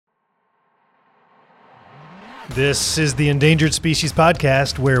This is the Endangered Species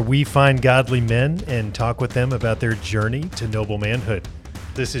Podcast, where we find godly men and talk with them about their journey to noble manhood.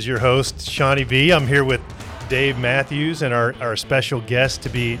 This is your host, Shawnee V. I'm here with Dave Matthews and our special guest to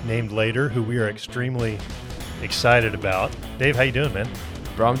be named later, who we are extremely excited about. Dave, how you doing, man?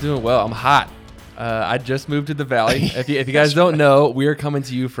 Bro, I'm doing well. I'm hot. I just moved to the Valley. If you guys don't know, we are coming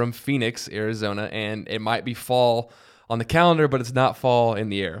to you from Phoenix, Arizona, and it might be fall on the calendar, but it's not fall in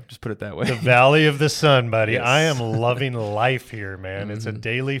the air. Just put it that way. The Valley of the Sun, buddy. Yes. I am loving life here, man. It's a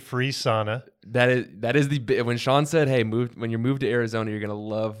daily free sauna. That is when Sean said, "Hey, when you move to Arizona, you're gonna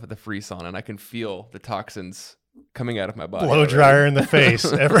love the free sauna," and I can feel the toxins coming out of my body. Blow dryer in the face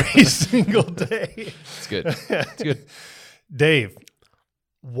every single day. It's good. It's good. Dave,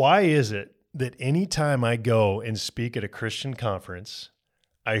 why is it that anytime I go and speak at a Christian conference,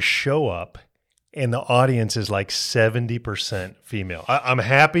 I show up and the audience is like 70% female? I'm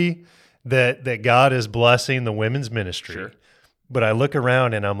happy that God is blessing the women's ministry, Sure. But I look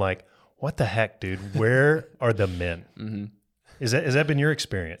around and I'm like, what the heck, dude? Where are the men? Mm-hmm. Has that been your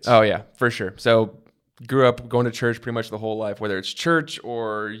experience? Oh yeah, for sure. So grew up going to church pretty much the whole life, whether it's church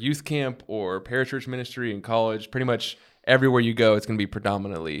or youth camp or parachurch ministry in college. Pretty much everywhere you go, it's going to be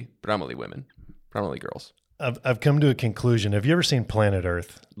predominantly women, predominantly girls. I've come to a conclusion. Have you ever seen Planet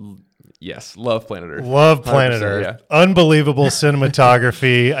Earth? Yes, love Planet Earth. Love Planet Earth. Yeah. Unbelievable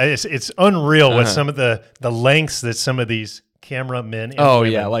cinematography. It's unreal with some of the lengths that some of these camera men. Oh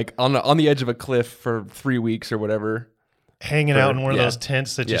yeah, like on the edge of a cliff for 3 weeks or whatever, hanging out in one of those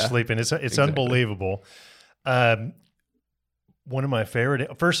tents that you sleep in. It's Exactly. Unbelievable. One of my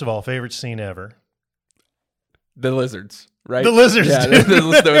favorite scene ever. The lizards, right? The lizards, yeah, dude.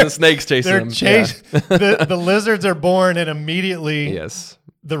 the snakes chasing them. The lizards are born and immediately Yes.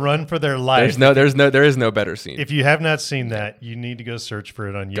 the run for their life. There is no better scene. If you have not seen that, you need to go search for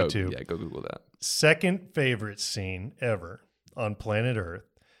it on YouTube. Go Google that. Second favorite scene ever on planet Earth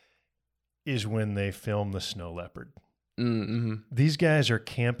is when they film the snow leopard. Mm-hmm. These guys are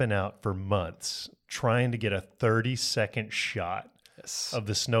camping out for months trying to get a 30-second shot of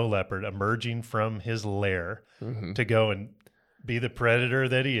the snow leopard emerging from his lair to go and be the predator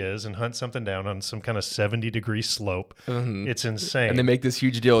that he is and hunt something down on some kind of 70-degree slope. It's insane. And they make this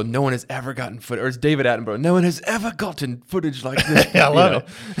huge deal. No one has ever gotten footage. Or it's David Attenborough. No one has ever gotten footage like this. I love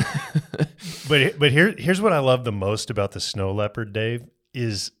it. But here's what I love the most about the snow leopard, Dave,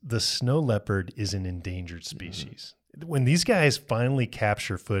 is the snow leopard is an endangered species. When these guys finally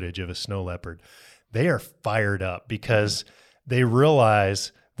capture footage of a snow leopard, they are fired up because they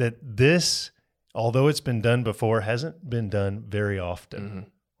realize that this, although it's been done before, hasn't been done very often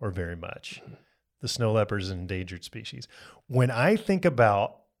or very much. The snow leopard is an endangered species. When I think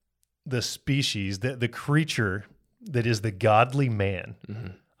about the species, the creature that is the godly man,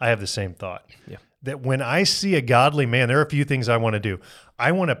 I have the same thought. Yeah. That when I see a godly man, there are a few things I want to do.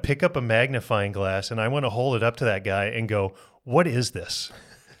 I want to pick up a magnifying glass and I want to hold it up to that guy and go, what is this?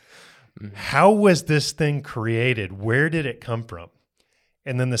 How was this thing created? Where did it come from?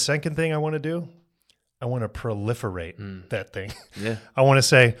 And then the second thing I want to do, I want to proliferate that thing. Yeah. I want to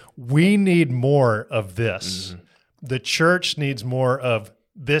say, we need more of this. The church needs more of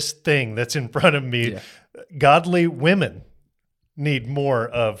this thing that's in front of me. Yeah. Godly women need more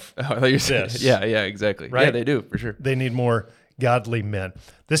of this. Yeah, exactly. Right? Yeah, they do, for sure. They need more godly men.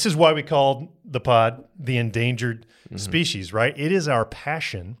 This is why we called the pod the Endangered Species, right? It is our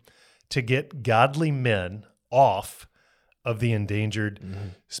passion to get godly men off of the endangered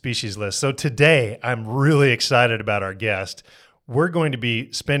species list. So today, I'm really excited about our guest. We're going to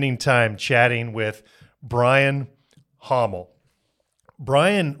be spending time chatting with Brian Hommel.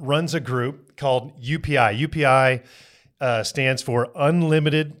 Brian runs a group called UPI. UPI stands for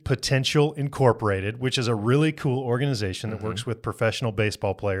Unlimited Potential Incorporated, which is a really cool organization that works with professional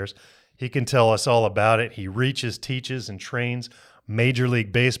baseball players. He can tell us all about it. He reaches, teaches, and trains Major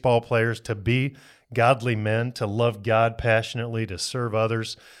League Baseball players to be godly men, to love God passionately, to serve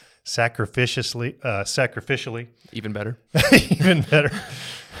others sacrificially. Even better. Even better.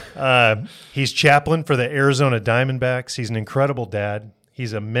 He's chaplain for the Arizona Diamondbacks. He's an incredible dad.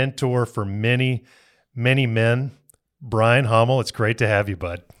 He's a mentor for many, many men. Brian Hommel, it's great to have you,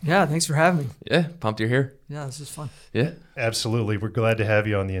 bud. Yeah, thanks for having me. Yeah, pumped you're here. Yeah, this is fun. Yeah. Absolutely. We're glad to have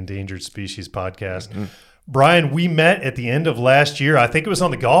you on the Endangered Species podcast. Brian, we met at the end of last year. I think it was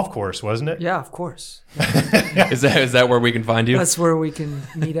on the golf course, wasn't it? Yeah, of course. Is that where we can find you? That's where we can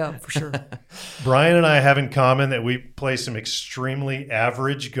meet up for sure. Brian and I have in common that we play some extremely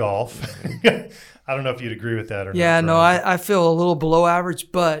average golf. I don't know if you'd agree with that or not. Yeah, no, Brian. I feel a little below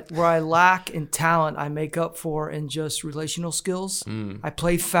average, but where I lack in talent, I make up for in just relational skills. I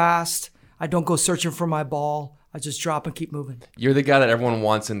play fast. I don't go searching for my ball. I just drop and keep moving. You're the guy that everyone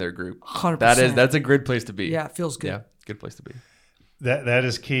wants in their group. 100%. That's a good place to be. Yeah, it feels good. Yeah, good place to be. That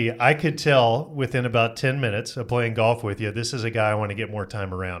is key. I could tell within about 10 minutes of playing golf with you, this is a guy I want to get more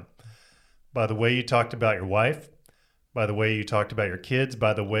time around. By the way you talked about your wife, by the way you talked about your kids,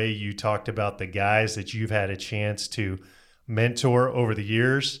 by the way you talked about the guys that you've had a chance to mentor over the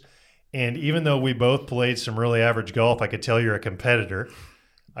years. And even though we both played some really average golf, I could tell you're a competitor.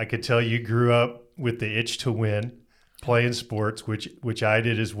 I could tell you grew up with the itch to win, playing sports, which I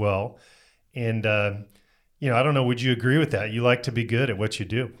did as well. And, I don't know, would you agree with that? You like to be good at what you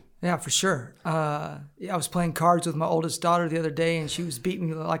do. Yeah, for sure. I was playing cards with my oldest daughter the other day, and she was beating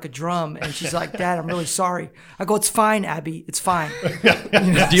me like a drum. And she's like, "Dad, I'm really sorry." I go, "It's fine, Abby. It's fine."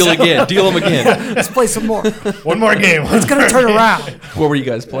 Deal them again. Let's play some more. One more game. It's going to turn around. What were you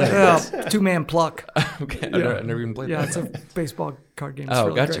guys playing? Two-man pluck. Okay, I never even played that. Yeah, it's a baseball card game. It's Oh,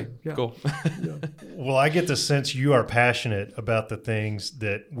 really gotcha. great. Yeah. Cool. Well, I get the sense you are passionate about the things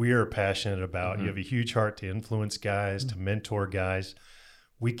that we are passionate about. You have a huge heart to influence guys, to mentor guys.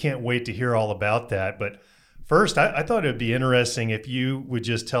 We can't wait to hear all about that. But first, I thought it would be interesting if you would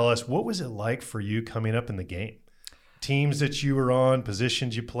just tell us, what was it like for you coming up in the game? Teams that you were on,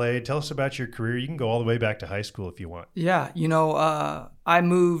 positions you played. Tell us about your career. You can go all the way back to high school if you want. Yeah, I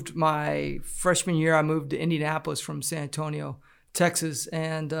moved my freshman year. I moved to Indianapolis from San Antonio, Texas,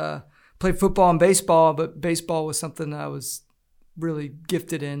 and played football and baseball. But baseball was something I was really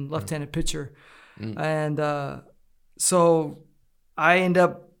gifted in, left-handed pitcher. And so I ended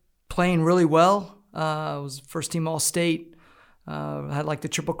up playing really well. I was first team All-State. I had like the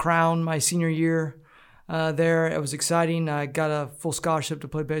Triple Crown my senior year there. It was exciting. I got a full scholarship to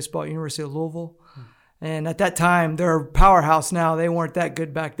play baseball at University of Louisville. And at that time, they're a powerhouse now. They weren't that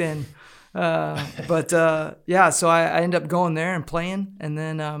good back then. So I ended up going there and playing. And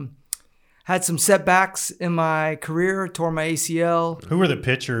then had some setbacks in my career, tore my ACL. Who were the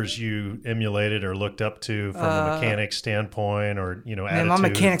pitchers you emulated or looked up to from a mechanics standpoint or, attitude? Man, my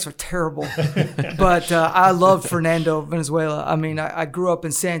mechanics were terrible. But I loved Fernando Venezuela. I mean, I grew up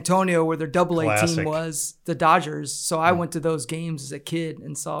in San Antonio where their AA team was the Dodgers. So I went to those games as a kid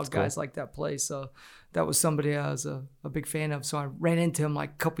and saw guys like that play. So that was somebody I was a big fan of. So I ran into him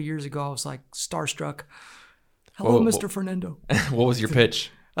like a couple years ago. I was like starstruck. Hello, Mr. Fernando. What was your pitch?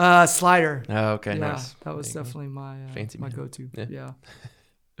 Slider. Oh, okay, yeah, nice. That was definitely my fancy my man. go-to. Yeah.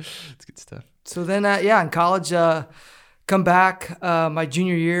 It's good stuff. So then, in college, come back my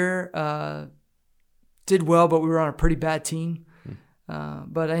junior year, did well, but we were on a pretty bad team.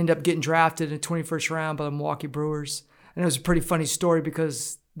 But I ended up getting drafted in the 21st round by the Milwaukee Brewers, and it was a pretty funny story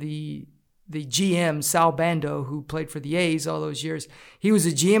because the GM, Sal Bando, who played for the A's all those years, he was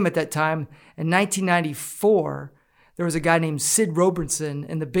a GM at that time. In 1994, there was a guy named Sid Robertson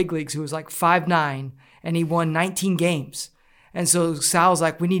in the big leagues who was like 5'9", and he won 19 games. And so Sal was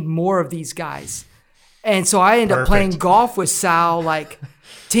like, we need more of these guys. And so I ended up playing golf with Sal like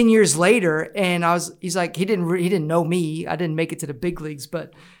 10 years later, and he's like, he didn't know me. I didn't make it to the big leagues,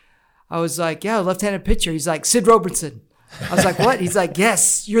 but I was like, yeah, left-handed pitcher. He's like, Sid Robertson. I was like, what? He's like,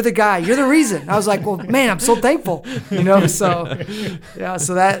 yes, you're the guy. You're the reason. I was like, well, man, I'm so thankful. So yeah,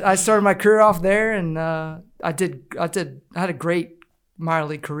 so that I started my career off there, and I had a great minor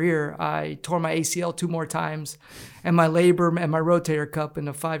league career. I tore my ACL 2 more times and my labrum and my rotator cuff in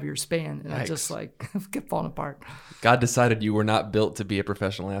a 5-year span. And I just kept falling apart. God decided you were not built to be a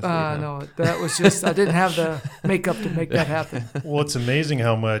professional athlete. No, that was just, I didn't have the makeup to make that happen. Well, it's amazing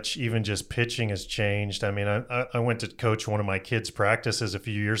how much even just pitching has changed. I mean, I went to coach one of my kids' practices a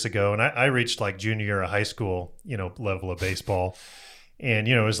few years ago, and I reached like junior year of high school, level of baseball. And,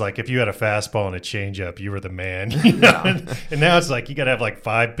 it was like if you had a fastball and a changeup, you were the man. And now it's like you got to have like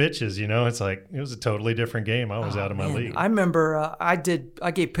 5 pitches, It's like it was a totally different game. I was out of my league. I remember I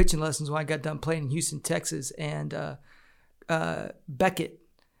gave pitching lessons when I got done playing in Houston, Texas. And Beckett,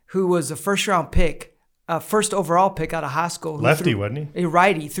 who was a first-round pick, first overall pick out of high school. Lefty, wasn't he? A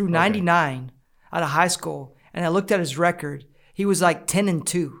righty, threw 99 out of high school. And I looked at his record. He was like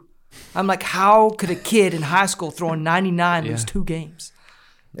 10-2. I'm like, how could a kid in high school throwing 99 lose 2 games?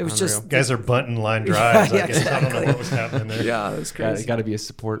 It was just guys are bunting line drives. Yeah, I guess exactly. I don't know what was happening there. Yeah, it was crazy. It got to be a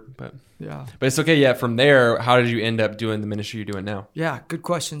support, but yeah. But it's okay. Yeah, from there, how did you end up doing the ministry you're doing now? Yeah, good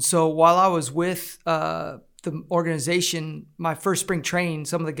question. So while I was with the organization, my first spring training,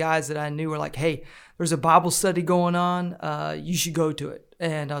 some of the guys that I knew were like, "Hey, there's a Bible study going on. You should go to it."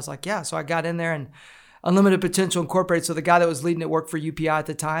 And I was like, "Yeah." So I got in there, and Unlimited Potential Incorporated. So the guy that was leading it worked for UPI at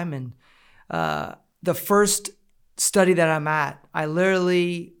the time. And the first study that I'm at, I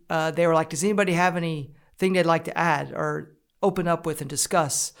literally, they were like, does anybody have anything they'd like to add or open up with and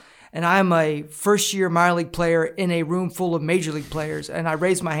discuss? And I'm a first-year minor league player in a room full of major league players. And I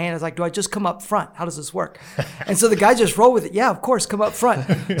raised my hand. I was like, do I just come up front? How does this work? And so the guy just rolled with it. Yeah, of course, come up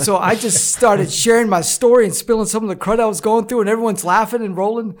front. So I just started sharing my story and spilling some of the crud I was going through, and everyone's laughing and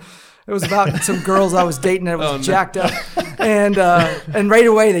rolling. It was about some girls I was dating that was jacked up. And right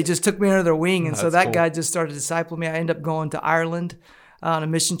away, they just took me under their wing. And so that cool. guy just started discipling me. I ended up going to Ireland on a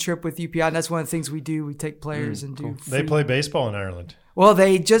mission trip with UPI. And that's one of the things we do. We take players and do. They play baseball in Ireland. Well,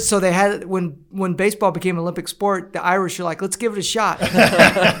 they had when baseball became an Olympic sport, the Irish are like, let's give it a shot.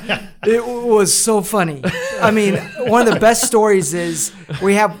 It was so funny. I mean, one of the best stories is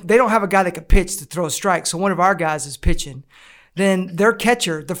they don't have a guy that can pitch to throw a strike. So one of our guys is pitching. Then their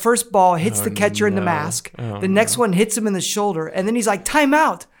catcher, the first ball hits the catcher in the mask. The next one hits him in the shoulder. And then he's like, time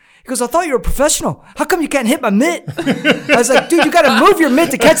out. He goes, I thought you were a professional. How come you can't hit my mitt? I was like, dude, you got to move your mitt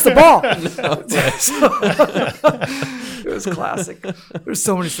to catch the ball. It was classic. There's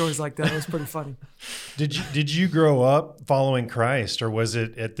so many stories like that. It was pretty funny. Did you grow up following Christ, or was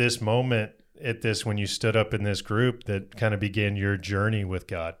it at this moment, when you stood up in this group that kind of began your journey with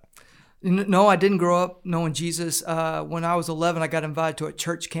God? No, I didn't grow up knowing Jesus. When I was 11, I got invited to a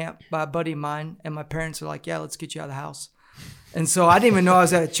church camp by a buddy of mine, and my parents were like, yeah, let's get you out of the house. And so I didn't even know I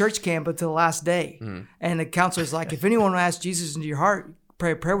was at a church camp until the last day. And the counselor's like, if anyone asks Jesus into your heart,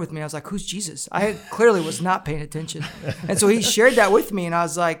 pray a prayer with me. I was like, who's Jesus? I clearly was not paying attention. And so he shared that with me, and I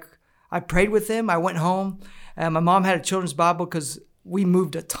was like, I prayed with him. I went home, and my mom had a children's Bible because we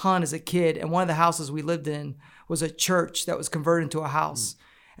moved a ton as a kid. And one of the houses we lived in was a church that was converted into a house.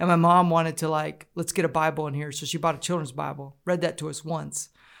 And my mom wanted to let's get a Bible in here. So she bought a children's Bible, read that to us once.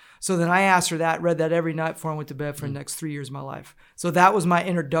 So then I asked her that, read that every night before I went to bed for the next 3 years of my life. So that was my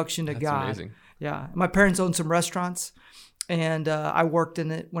introduction to God. That's amazing. Yeah. My parents owned some restaurants, and I worked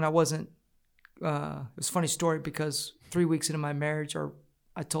in it when I wasn't. It was a funny story because 3 weeks into my marriage,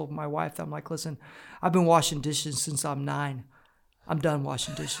 I told my wife, I'm like, listen, I've been washing dishes since I'm 9. I'm done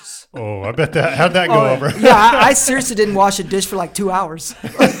washing dishes. Oh, I bet that. How'd that go over? Yeah, I seriously didn't wash a dish for like 2 hours.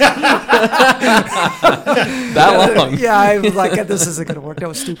 That long? Yeah, I was like, this isn't going to work. That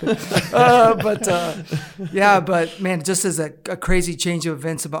was stupid. But man, just as a crazy change of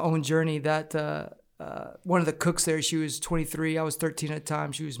events of my own journey, that one of the cooks there, she was 23. I was 13 at the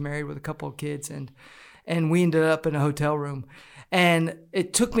time. She was married with a couple of kids, and we ended up in a hotel room. And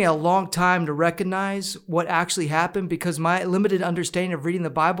it took me a long time to recognize what actually happened, because my limited understanding of reading the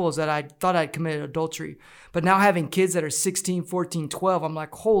Bible is that I thought I'd committed adultery. But now having kids that are 16, 14, 12, I'm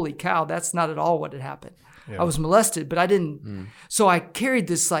like, holy cow, that's not at all what had happened. Yeah. I was molested, but I didn't. So I carried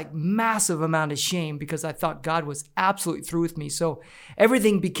this massive amount of shame because I thought God was absolutely through with me. So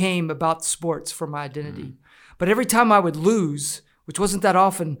everything became about sports for my identity. But every time I would lose, which wasn't that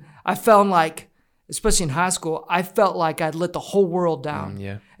often, I felt like, especially in high school, I felt like I'd let the whole world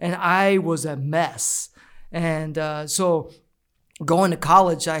down. And I was a mess. And so going to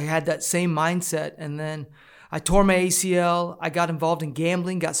college, I had that same mindset. And then I tore my ACL. I got involved in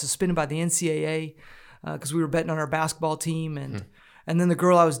gambling, got suspended by the NCAA because we were betting on our basketball team. And then the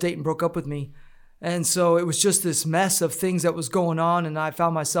girl I was dating broke up with me. And so it was just this mess of things that was going on. And I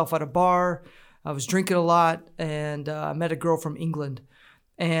found myself at a bar. I was drinking a lot. And I met a girl from England.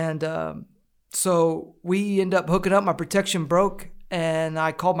 And so we ended up hooking up. My protection broke, and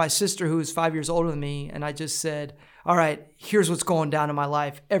I called my sister, who was 5 years older than me, and I just said, all right, here's what's going down in my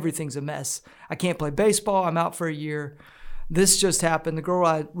life. Everything's a mess. I can't play baseball. I'm out for a year. This just happened. The girl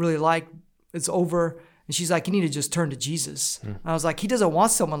I really liked, it's over. And she's like, you need to just turn to Jesus. I was like, he doesn't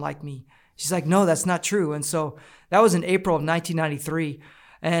want someone like me. She's like, no, that's not true. And so that was in April of 1993.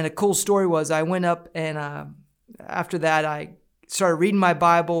 And a cool story was I went up, and after that, I started reading my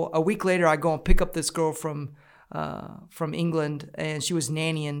Bible. A week later, I go and pick up this girl from England, and she was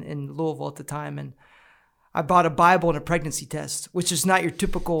nannying in Louisville at the time. And I bought a Bible and a pregnancy test, which is not your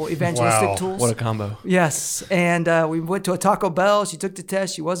typical evangelistic tools. What a combo. Yes. And we went to a Taco Bell. She took the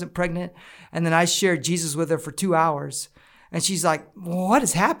test. She wasn't pregnant. And then I shared Jesus with her for 2 hours. And she's like, well, what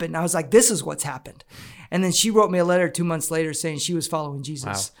has happened? I was like, this is what's happened. And then she wrote me a letter 2 months later saying she was following Jesus.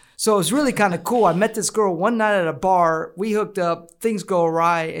 Wow. So it was really kind of cool. I met this girl one night at a bar. We hooked up. Things go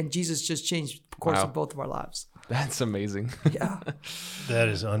awry. And Jesus just changed the course of both of our lives. That's amazing. Yeah. That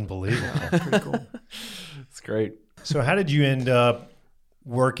is unbelievable. Yeah, pretty cool. It's great. So how did you end up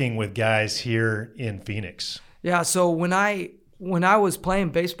working with guys here in Phoenix? Yeah. So when I was playing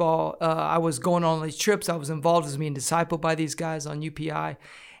baseball, I was going on these trips. I was involved as being discipled by these guys on UPI.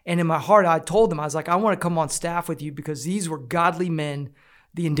 And in my heart, I told them, I was like, I want to come on staff with you because these were godly men,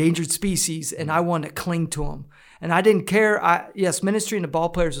 the endangered species, and I wanted to cling to them. And I didn't care. Yes, ministry and the ball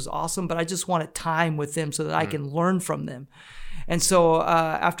players was awesome, but I just wanted time with them so that I can learn from them. And so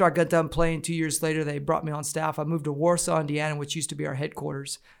after I got done playing 2 years later, they brought me on staff. I moved to Warsaw, Indiana, which used to be our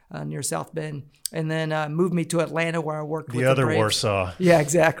headquarters near South Bend. And then moved me to Atlanta, where I worked with the Braves. Warsaw. Yeah,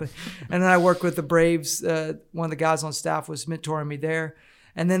 exactly. And then I worked with the Braves. One of the guys on staff was mentoring me there.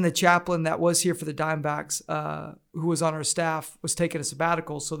 And then the chaplain that was here for the Diamondbacks, who was on our staff, was taking a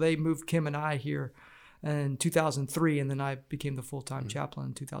sabbatical. So they moved Kim and I here in 2003, and then I became the full-time chaplain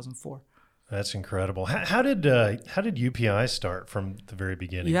in 2004. That's incredible. How did UPI start from the very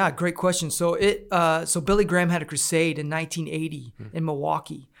beginning? Yeah, great question. So Billy Graham had a crusade in 1980 in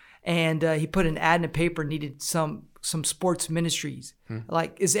Milwaukee, and he put an ad in the paper, needed some sports ministries.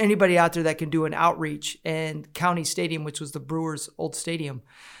 Like, is there anybody out there that can do an outreach? And County Stadium, which was the Brewers' old stadium.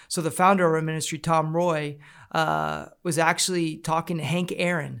 So the founder of our ministry, Tom Roy, was actually talking to Hank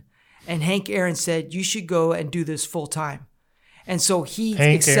Aaron. And Hank Aaron said, you should go and do this full time. And so he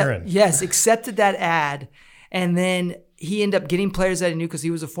accepted that ad. And then he ended up getting players that he knew because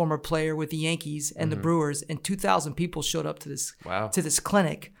he was a former player with the Yankees and the Brewers. And 2,000 people showed up to this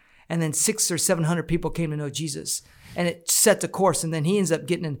clinic. And then 600 or 700 people came to know Jesus. And it set the course. And then he ends up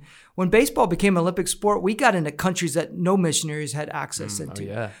getting in. When baseball became an Olympic sport, we got into countries that no missionaries had access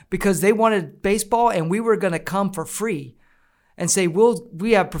into. Because they wanted baseball, and we were going to come for free and say,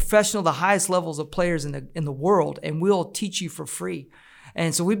 we have professional, the highest levels of players in the world, and we'll teach you for free.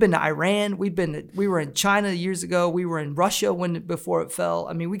 And so we've been to Iran. We were in China years ago. We were in Russia before it fell.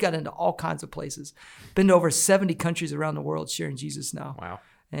 I mean, we got into all kinds of places. Been to over 70 countries around the world sharing Jesus now. Wow.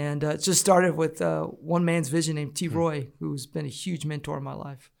 And it just started with one man's vision named T. Roy, who's been a huge mentor in my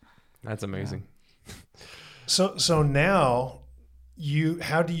life. That's amazing. Yeah. So now,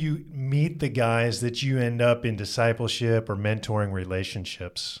 how do you meet the guys that you end up in discipleship or mentoring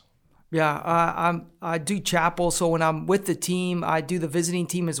relationships? Yeah, I do chapel. So when I'm with the team, I do the visiting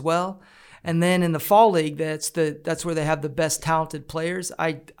team as well. And then in the fall league, that's where they have the best talented players.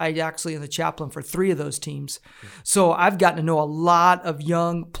 I actually am the chaplain for 3 of those teams. So I've gotten to know a lot of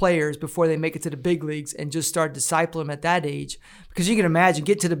young players before they make it to the big leagues, and just start discipling them at that age. Because you can imagine,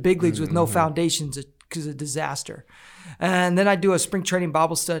 get to the big leagues with no foundations is a disaster. And then I do a spring training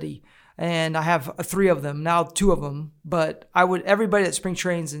Bible study, and I have 3 of them, now 2 of them. But everybody that spring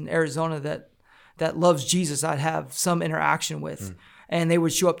trains in Arizona that loves Jesus, I'd have some interaction with. And they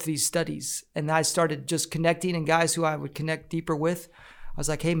would show up to these studies. And I started just connecting, and guys who I would connect deeper with, I was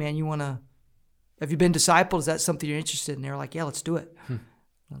like, hey, man, have you been discipled? Is that something you're interested in? They're like, yeah, let's do it.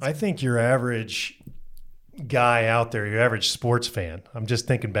 I think your average guy out there, your average sports fan, I'm just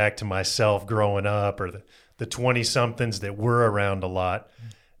thinking back to myself growing up, or the 20-somethings that were around a lot,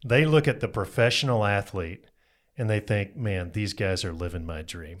 they look at the professional athlete and they think, man, these guys are living my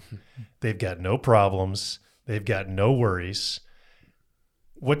dream. They've got no problems. They've got no worries.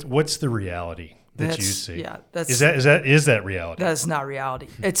 What's the reality that you see? Yeah, is that reality? That's not reality.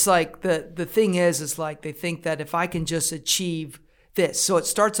 It's like the thing is like they think that if I can just achieve this, so it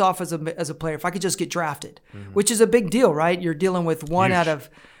starts off as a player. If I could just get drafted, which is a big deal, right? You're dealing with one out of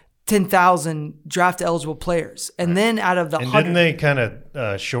 10,000 draft eligible players, and then out of the 100, didn't they kind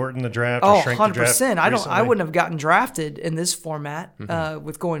of shorten the draft? Or shrink 100%. The draft I wouldn't have gotten drafted in this format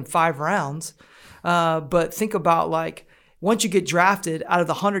with going 5 rounds. But think about, like, once you get drafted, out of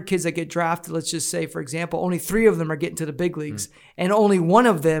the 100 kids that get drafted, let's just say, for example, only 3 of them are getting to the big leagues. And only one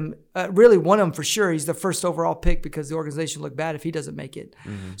of them, really one of them for sure, he's the first overall pick because the organization look bad if he doesn't make it.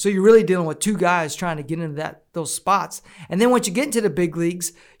 So you're really dealing with 2 guys trying to get into those spots. And then once you get into the big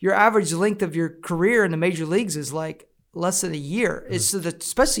leagues, your average length of your career in the major leagues is like less than a year. It's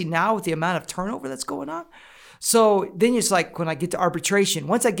especially now with the amount of turnover that's going on. So then it's like, when I get to arbitration,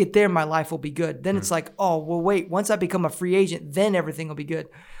 once I get there, my life will be good. Then it's like, oh, well, wait, once I become a free agent, then everything will be good.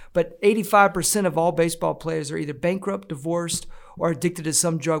 But 85% of all baseball players are either bankrupt, divorced, or addicted to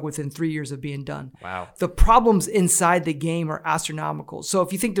some drug within 3 years of being done. Wow. The problems inside the game are astronomical. So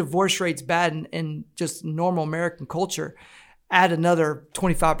if you think divorce rate's bad in just normal American culture, add another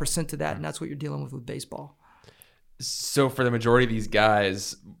 25% to that, and that's what you're dealing with baseball. So for the majority of these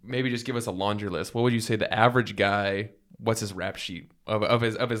guys, maybe just give us a laundry list. What would you say the average guy, what's his rap sheet of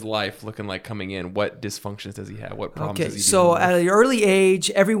his life looking like coming in? What dysfunctions does he have? What problems does he have? So at an early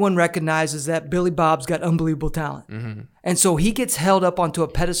age, everyone recognizes that Billy Bob's got unbelievable talent. And so he gets held up onto a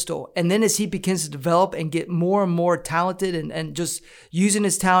pedestal. And then as he begins to develop and get more and more talented and just using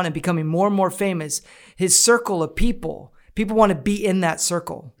his talent and becoming more and more famous, his circle of people want to be in that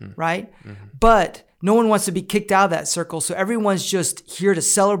circle, right? But no one wants to be kicked out of that circle, so everyone's just here to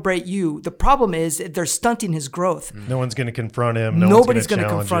celebrate you. The problem is they're stunting his growth. No one's going to confront him. Nobody's going to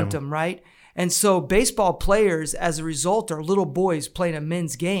confront him, right? And so baseball players, as a result, are little boys playing a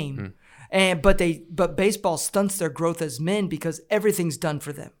men's game. But baseball stunts their growth as men because everything's done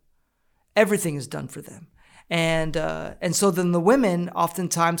for them. Everything is done for them. And so then the women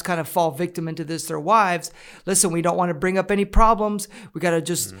oftentimes kind of fall victim into this. Their wives, listen, we don't want to bring up any problems. We got to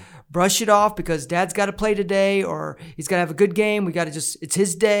just brush it off because dad's got to play today or he's got to have a good game. We got to it's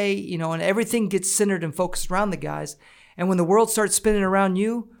his day, and everything gets centered and focused around the guys. And when the world starts spinning around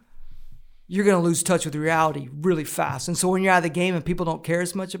you, you're going to lose touch with reality really fast. And so when you're out of the game and people don't care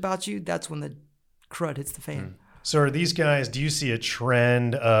as much about you, that's when the crud hits the fan. So are these guys, do you see a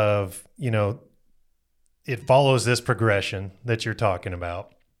trend of, it follows this progression that you're talking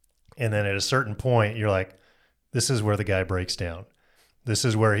about. And then at a certain point, you're like, this is where the guy breaks down. This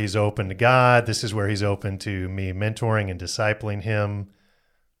is where he's open to God. This is where he's open to me mentoring and discipling him.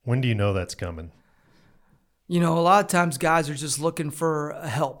 When do you know that's coming? A lot of times guys are just looking for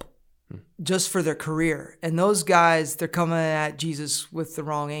help just for their career. And those guys, they're coming at Jesus with the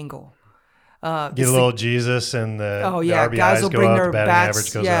wrong angle. Get a little Jesus and the RBIs guys will go bring up, their the batting bats.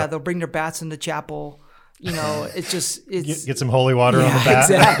 average goes Yeah, up. they'll bring their bats into chapel. It's Get some holy water on the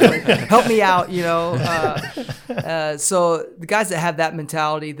bat. Exactly. Help me out. So the guys that have that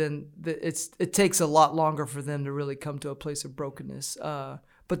mentality, then it takes a lot longer for them to really come to a place of brokenness.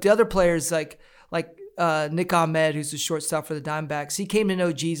 But the other players like Nick Ahmed, who's the shortstop for the Diamondbacks, he came to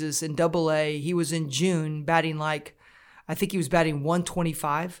know Jesus in Double-A. He was in June batting I think he was batting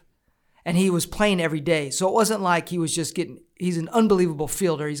 125. And he was playing every day. So it wasn't like he was just he's an unbelievable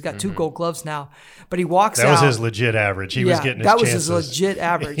fielder. He's got 2 gold gloves now. But he walks out. That was his legit average. He was getting his chances. That was his legit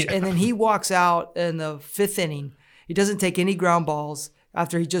average. And then he walks out in the 5th inning. He doesn't take any ground balls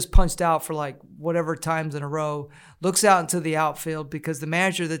after he just punched out for whatever times in a row. Looks out into the outfield because the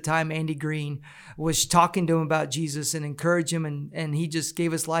manager at the time, Andy Green, was talking to him about Jesus and encouraged him. And he just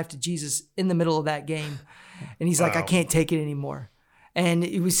gave his life to Jesus in the middle of that game. And he's like, I can't take it anymore. And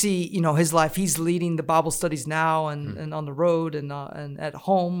we see, his life. He's leading the Bible studies now and on the road and at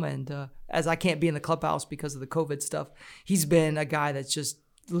home. And as I can't be in the clubhouse because of the COVID stuff, he's been a guy that's just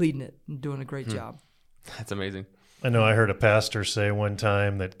leading it and doing a great job. That's amazing. I know I heard a pastor say one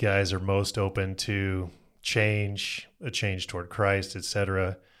time that guys are most open to change, a change toward Christ,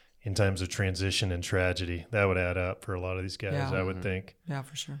 etc., in times of transition and tragedy. That would add up for a lot of these guys, I would think. Yeah,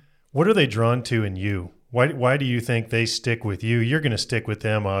 for sure. What are they drawn to in you? Why do you think they stick with you? You're going to stick with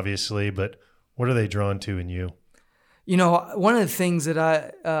them, obviously, but what are they drawn to in you? One of the things that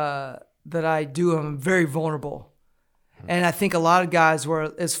I do, I'm very vulnerable. And I think a lot of guys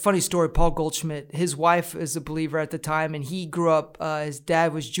it's a funny story, Paul Goldschmidt, his wife is a believer at the time, and he grew up, his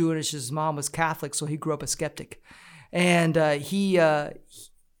dad was Jewish, his mom was Catholic, so he grew up a skeptic. And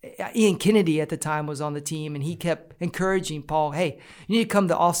Ian Kennedy at the time was on the team, and he kept encouraging Paul, hey, you need to come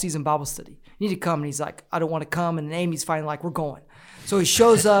to off-season Bible study. You need to come. And he's like, I don't want to come. And Amy's finally like, we're going. So he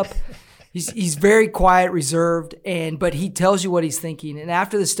shows up. He's very quiet, reserved, but he tells you what he's thinking. And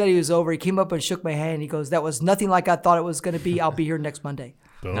after the study was over, he came up and shook my hand. He goes, that was nothing like I thought it was going to be. I'll be here next Monday.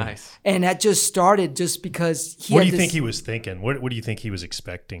 Boom. Nice. And that just started just because What do you think he was thinking? What do you think he was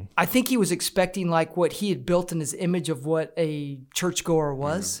expecting? I think he was expecting what he had built in his image of what a churchgoer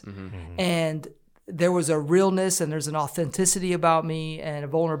was. And there was a realness and there's an authenticity about me and a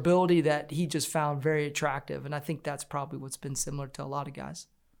vulnerability that he just found very attractive. And I think that's probably what's been similar to a lot of guys.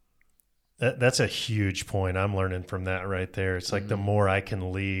 That's a huge point. I'm learning from that right there. It's like the more I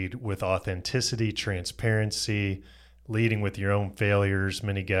can lead with authenticity, transparency, leading with your own failures.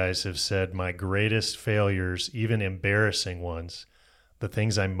 Many guys have said my greatest failures, even embarrassing ones, the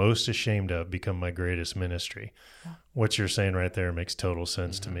things I'm most ashamed of become my greatest ministry. Yeah. What you're saying right there makes total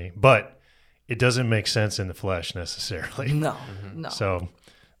sense to me. But it doesn't make sense in the flesh necessarily. No. So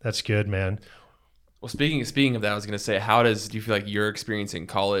that's good, man. Well, speaking of that, I was going to say, do you feel like your experience in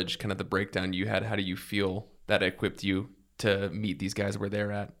college, kind of the breakdown you had, how do you feel that equipped you to meet these guys where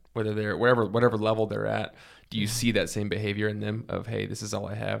they're at, whatever level they're at? Do you see that same behavior in them of, hey, this is all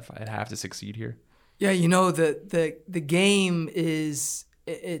I have to succeed here? Yeah, the game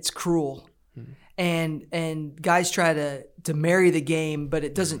it's cruel. And guys try to marry the game, but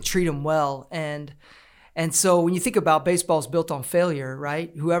it doesn't treat them well. And so when you think about baseball's built on failure,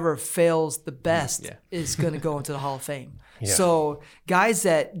 right? Whoever fails the best is going to go into the Hall of Fame. Yeah. So guys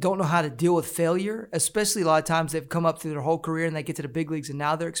that don't know how to deal with failure, especially a lot of times they've come up through their whole career and they get to the big leagues and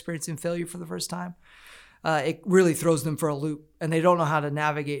now they're experiencing failure for the first time. It really throws them for a loop and they don't know how to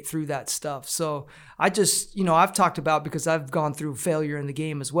navigate through that stuff. So I just, I've talked about, because I've gone through failure in the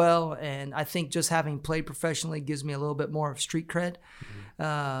game as well. And I think just having played professionally gives me a little bit more of street cred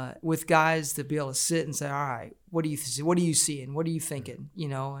with guys to be able to sit and say, all right, what do you see? What are you seeing? What are you thinking?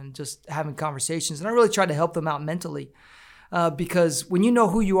 And just having conversations. And I really try to help them out mentally because when you know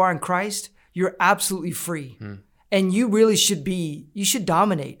who you are in Christ, you're absolutely free. And you really you should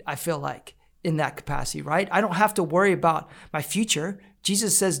dominate, I feel like, in that capacity, right? I don't have to worry about my future.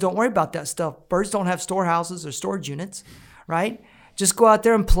 Jesus says, don't worry about that stuff. Birds don't have storehouses or storage units, right? Just go out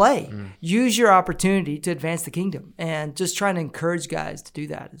there and play. Use your opportunity to advance the kingdom. And just trying to encourage guys to do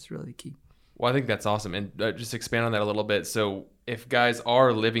that is really key. Well, I think that's awesome. And just expand on that a little bit. So if guys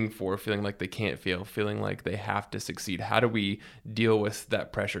are living for feeling like they can't fail, feeling like they have to succeed, how do we deal with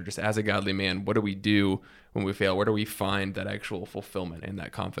that pressure? Just as a godly man, what do we do when we fail? Where do we find that actual fulfillment and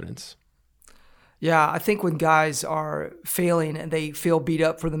that confidence? Yeah, I think when guys are failing and they feel beat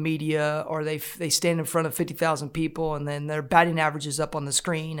up for the media, or they stand in front of 50,000 people and then their batting average is up on the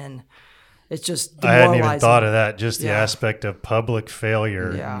screen, and it's just demoralizing. I hadn't even thought of that, just the aspect of public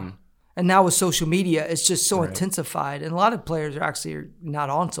failure. Yeah. And now with social media, it's just so intensified. And a lot of players are actually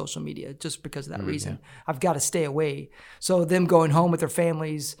not on social media just because of that reason. I've got to stay away. So them going home with their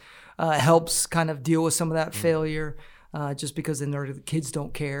families helps kind of deal with some of that failure, just because then the kids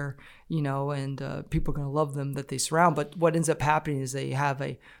don't care, and people are going to love them that they surround. But what ends up happening is they have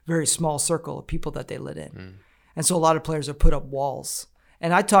a very small circle of people that they let in. And so a lot of players have put up walls.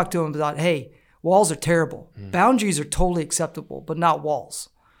 And I talk to them about, hey, walls are terrible. Boundaries are totally acceptable, but not walls.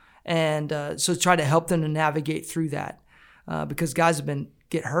 And so try to help them to navigate through that, because guys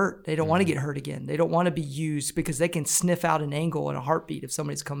get hurt. They don't want to get hurt again. They don't want to be used, because they can sniff out an angle in a heartbeat if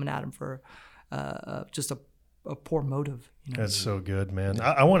somebody's coming at them for just a poor motive. That's so good, man.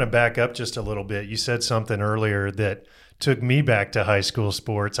 I want to back up just a little bit. You said something earlier that took me back to high school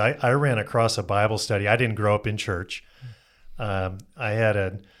sports. I ran across a Bible study. I didn't grow up in church. I had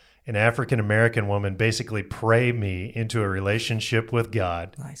an African-American woman basically pray me into a relationship with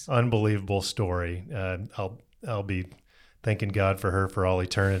God. Nice. Unbelievable story. I'll be thanking God for her for all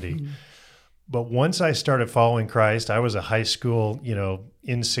eternity. But once I started following Christ, I was a high school,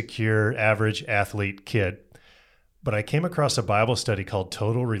 insecure, average athlete kid. But I came across a Bible study called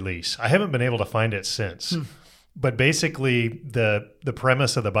Total Release. I haven't been able to find it since. But basically, the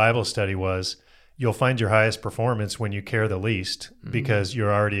premise of the Bible study was, you'll find your highest performance when you care the least, because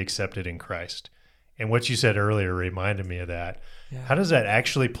you're already accepted in Christ. And what you said earlier reminded me of that. Yeah. How does that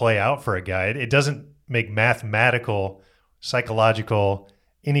actually play out for a guy? It doesn't make mathematical, psychological,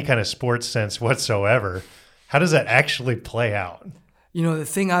 any kind of sports sense whatsoever. How does that actually play out? The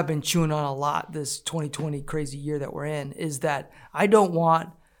thing I've been chewing on a lot this 2020 crazy year that we're in is that I don't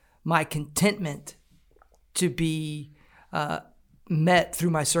want my contentment to be met through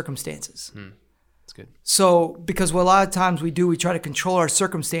my circumstances. Good. So, because what a lot of times we try to control our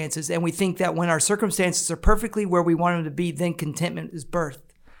circumstances, and we think that when our circumstances are perfectly where we want them to be, then contentment is birthed.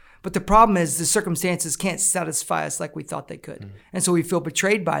 But the problem is the circumstances can't satisfy us like we thought they could. And so we feel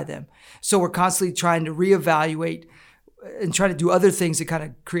betrayed by them. So we're constantly trying to reevaluate and try to do other things to kind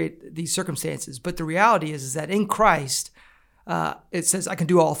of create these circumstances. But the reality is that in Christ, it says I can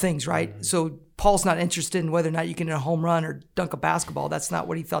do all things, right? So Paul's not interested in whether or not you can hit a home run or dunk a basketball. That's not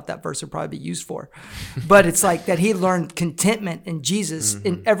what he thought that verse would probably be used for. But it's like that he learned contentment in Jesus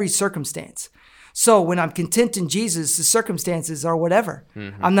in every circumstance. So when I'm content in Jesus, the circumstances are whatever.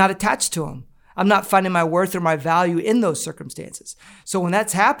 I'm not attached to them. I'm not finding my worth or my value in those circumstances. So when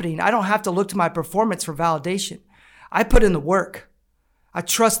that's happening, I don't have to look to my performance for validation. I put in the work. I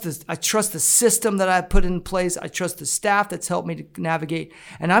trust the system that I put in place. I trust the staff that's helped me to navigate.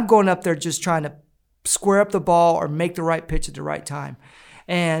 And I'm going up there just trying to square up the ball or make the right pitch at the right time.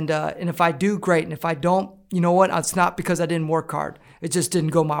 And if I do, great. And if I don't, you know what? It's not because I didn't work hard. It just didn't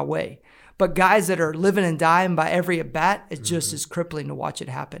go my way. But guys that are living and dying by every at bat, it just is crippling to watch it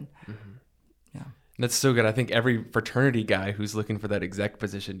happen. That's so good. I think every fraternity guy who's looking for that exec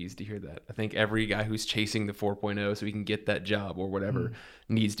position needs to hear that. I think every guy who's chasing the 4.0 so he can get that job or whatever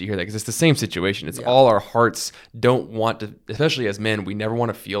needs to hear that, because it's the same situation. It's all our hearts don't want to, especially as men, we never want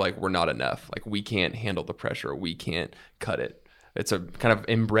to feel like we're not enough, like we can't handle the pressure, we can't cut it. It's a kind of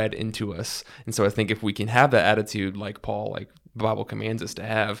inbred into us. And so I think if we can have that attitude like Paul, like the Bible commands us to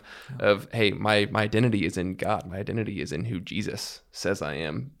have, of, hey, my identity is in God, my identity is in who Jesus says I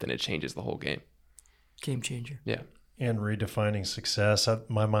am, then it changes the whole game. Game changer. Yeah. And redefining success.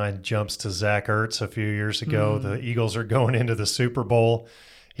 My mind jumps to Zach Ertz a few years ago. The Eagles are going into the Super Bowl.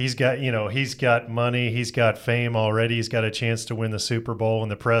 He's got money. He's got fame already. He's got a chance to win the Super Bowl,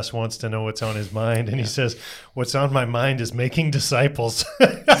 and the press wants to know what's on his mind. And he says, what's on my mind is making disciples.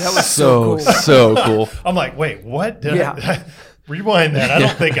 That was so cool. I'm like, wait, what? Rewind that. I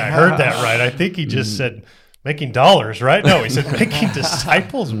don't think I heard that right. I think he just said making dollars, right? No, he said making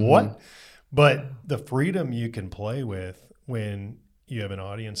disciples. What? But the freedom you can play with when you have an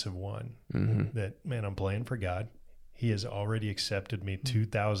audience of one, that, man, I'm playing for God. He has already accepted me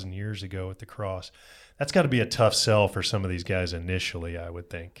 2,000 years ago at the cross. That's got to be a tough sell for some of these guys initially, I would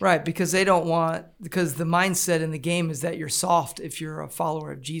think. Right, because the mindset in the game is that you're soft if you're a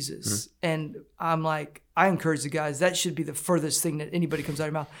follower of Jesus. And I'm like, I encourage the guys, that should be the furthest thing that anybody comes out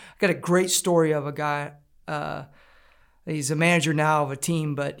of your mouth. I got a great story of a guy, he's a manager now of a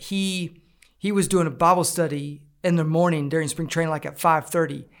team, but he was doing a Bible study in the morning during spring training, like at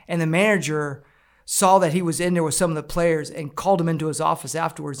 5:30, and the manager saw that he was in there with some of the players and called him into his office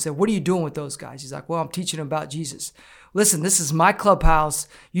afterwards and said, "What are you doing with those guys?" He's like, "Well, I'm teaching them about Jesus. Listen, this is my clubhouse.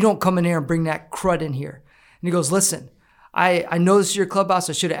 You don't come in here and bring that crud in here." And he goes, "Listen, I know this is your clubhouse.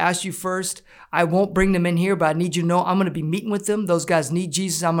 I should have asked you first. I won't bring them in here, but I need you to know I'm going to be meeting with them. Those guys need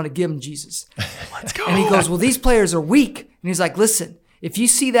Jesus. I'm going to give them Jesus." Let's go. And he goes, "Well, these players are weak." And he's like, "Listen, if you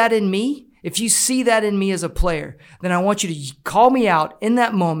see that in me as a player, then I want you to call me out in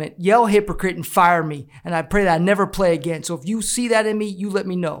that moment, yell hypocrite, and fire me. And I pray that I never play again. So if you see that in me, you let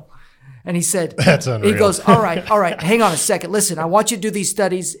me know." And he said, "That's unreal." He goes, all right, hang on a second. Listen, I want you to do these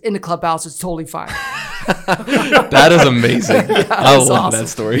studies in the clubhouse. It's totally fine." That is amazing. I love awesome. that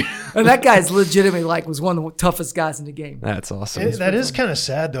story. And that guy's legitimately was one of the toughest guys in the game. That's awesome. That is kind of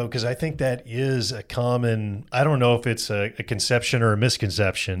sad, though, because I think that is a common, I don't know if it's a conception or a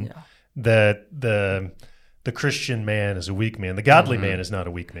misconception, that the Christian man is a weak man. The godly man is not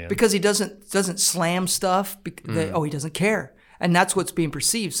a weak man. Because he doesn't slam stuff. He doesn't care. And that's what's being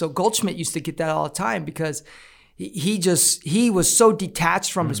perceived. So Goldschmidt used to get that all the time because he was so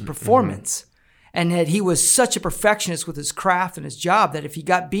detached from his performance. And that he was such a perfectionist with his craft and his job that if he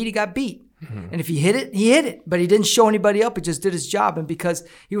got beat, he got beat. And if he hit it, he hit it. But he didn't show anybody up. He just did his job. And because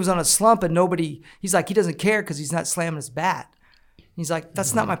he was on a slump and he's like, he doesn't care because he's not slamming his bat. He's like,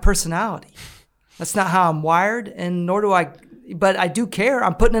 that's not my personality. That's not how I'm wired. And nor do I, but I do care.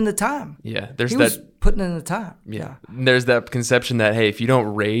 I'm putting in the time. Yeah. He was putting in the time. Yeah. There's that conception that, hey, if you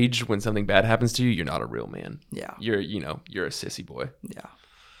don't rage when something bad happens to you, you're not a real man. Yeah. You're a sissy boy. Yeah.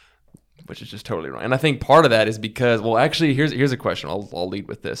 Which is just totally wrong. And I think part of that is because, well, actually, here's a question. I'll lead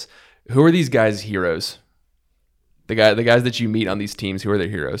with this. Who are these guys' heroes? The guys that you meet on these teams, who are their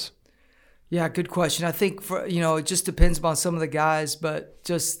heroes? Yeah, good question. I think it just depends upon some of the guys, but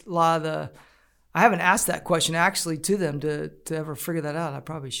just a lot of I haven't asked that question actually to them to ever figure that out. I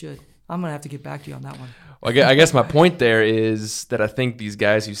probably should. I'm gonna have to get back to you on that one. Well, I guess my point there is that I think these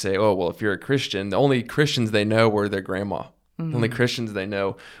guys who say, "Oh, well, if you're a Christian," the only Christians they know were their grandma. The only Christians they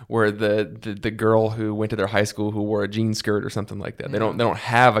know were the girl who went to their high school who wore a jean skirt or something like that. They don't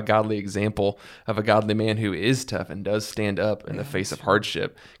have a godly example of a godly man who is tough and does stand up in the face of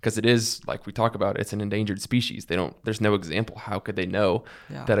hardship, because it is, like we talk about, it's an endangered species. There's no example. How could they know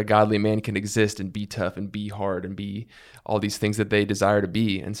that a godly man can exist and be tough and be hard and be all these things that they desire to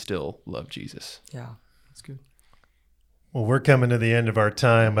be and still love Jesus? Yeah, that's good. Well, we're coming to the end of our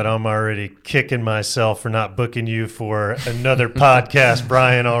time, but I'm already kicking myself for not booking you for another podcast,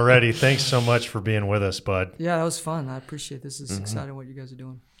 Brian, already. Thanks so much for being with us, bud. Yeah, that was fun. I appreciate it. This is exciting what you guys are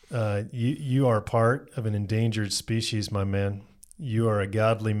doing. You are part of an endangered species, my man. You are a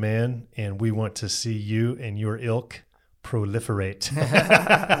godly man, and we want to see you and your ilk proliferate.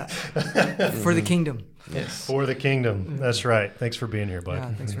 For the kingdom. Yes. For the kingdom. That's right. Thanks for being here, bud.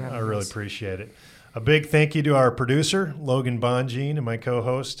 Yeah, thanks for having I really us. appreciate it. A big thank you to our producer, Logan Bonjean, and my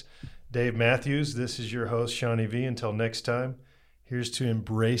co-host, Dave Matthews. This is your host, Shawnee V. Until next time, here's to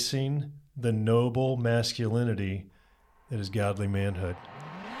embracing the noble masculinity that is godly manhood.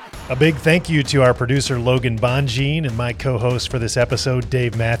 A big thank you to our producer, Logan Bonjean, and my co-host for this episode,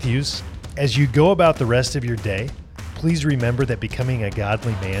 Dave Matthews. As you go about the rest of your day, please remember that becoming a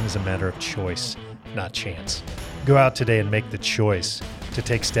godly man is a matter of choice, not chance. Go out today and make the choice to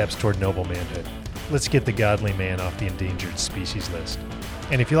take steps toward noble manhood. Let's get the godly man off the endangered species list.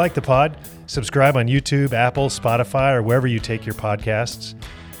 And if you like the pod, subscribe on YouTube, Apple, Spotify, or wherever you take your podcasts.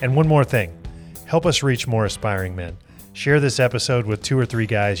 And one more thing, help us reach more aspiring men. Share this episode with 2 or 3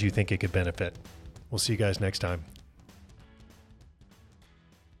 guys you think it could benefit. We'll see you guys next time.